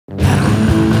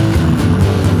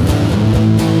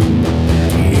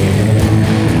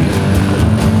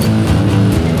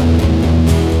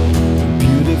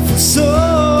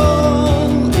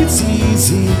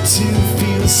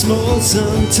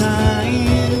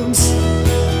sometimes.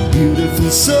 Beautiful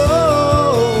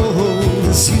soul,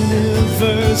 this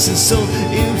universe is so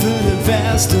infinite,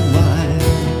 vast and wide.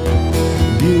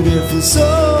 Beautiful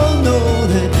soul, know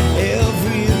that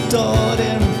every thought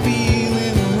and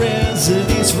feeling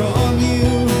resonates from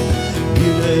you.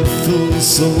 Beautiful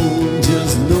soul,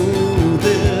 just know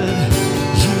that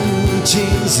you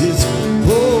change this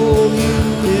whole universe.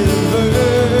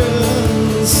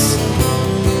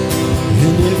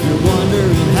 And if you're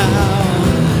wondering how,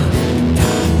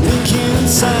 look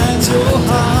inside your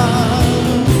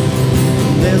heart.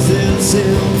 There's this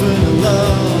infinite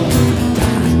love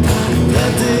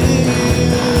that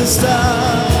didn't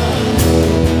start.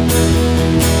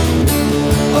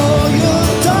 All your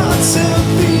thoughts and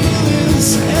feelings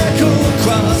echo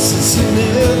across this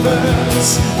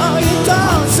universe. All your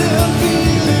thoughts and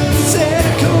feelings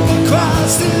echo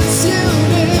across this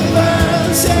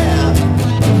universe, yeah.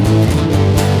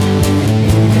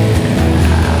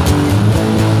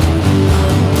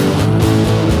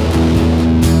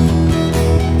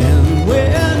 And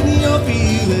when you're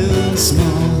feeling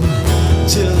small,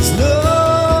 just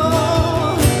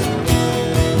know,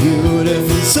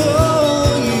 beautiful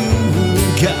soul, you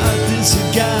got this, you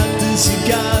got this, you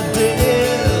got this.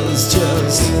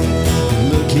 Just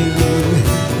look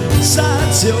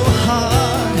inside your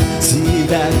heart, see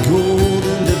that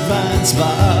golden divine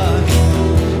spark,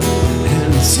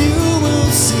 and you will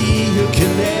see you're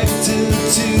connected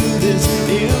to this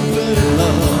infinite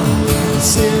love,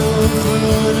 this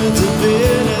infinite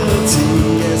divinity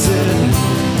as it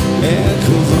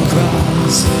echoes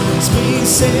across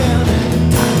space and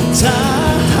time.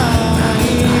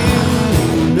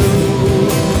 No,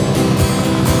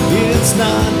 it's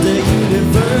not the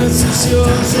universe, it's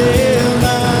yours and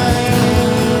mine.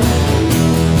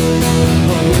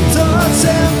 All your thoughts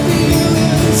and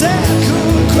feelings echo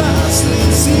across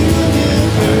this universe.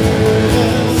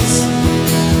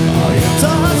 All your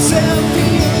thoughts and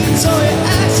feelings, all your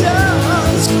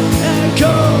actions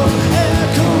echo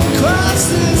across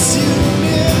this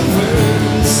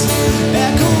universe.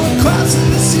 Echo across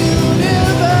this universe.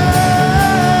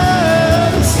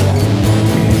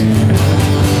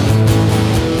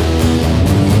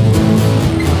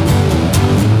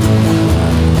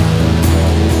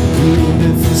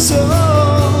 Beautiful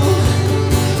soul,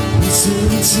 listen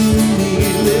to me,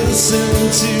 listen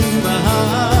to my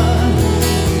heart.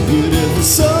 Beautiful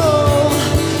soul,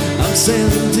 I'm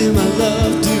sending my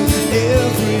love to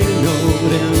every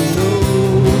note and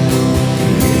note.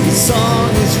 The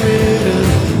song is written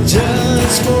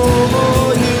just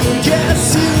for you. Yes,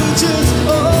 you just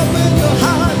open your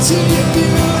heart to your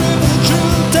beautiful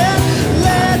truth and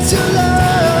let your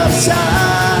love shine.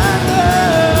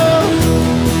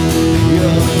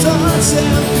 Your thoughts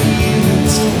and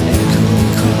feelings echo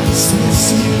across this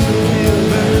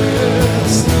universe.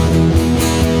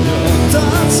 Your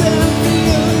thoughts and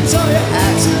feelings, all your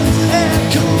actions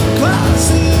echo across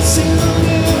this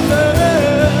universe.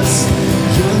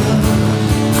 Your love,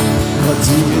 what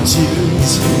do you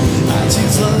choose? I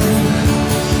choose love.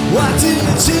 What do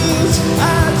you choose?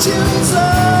 I choose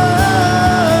love.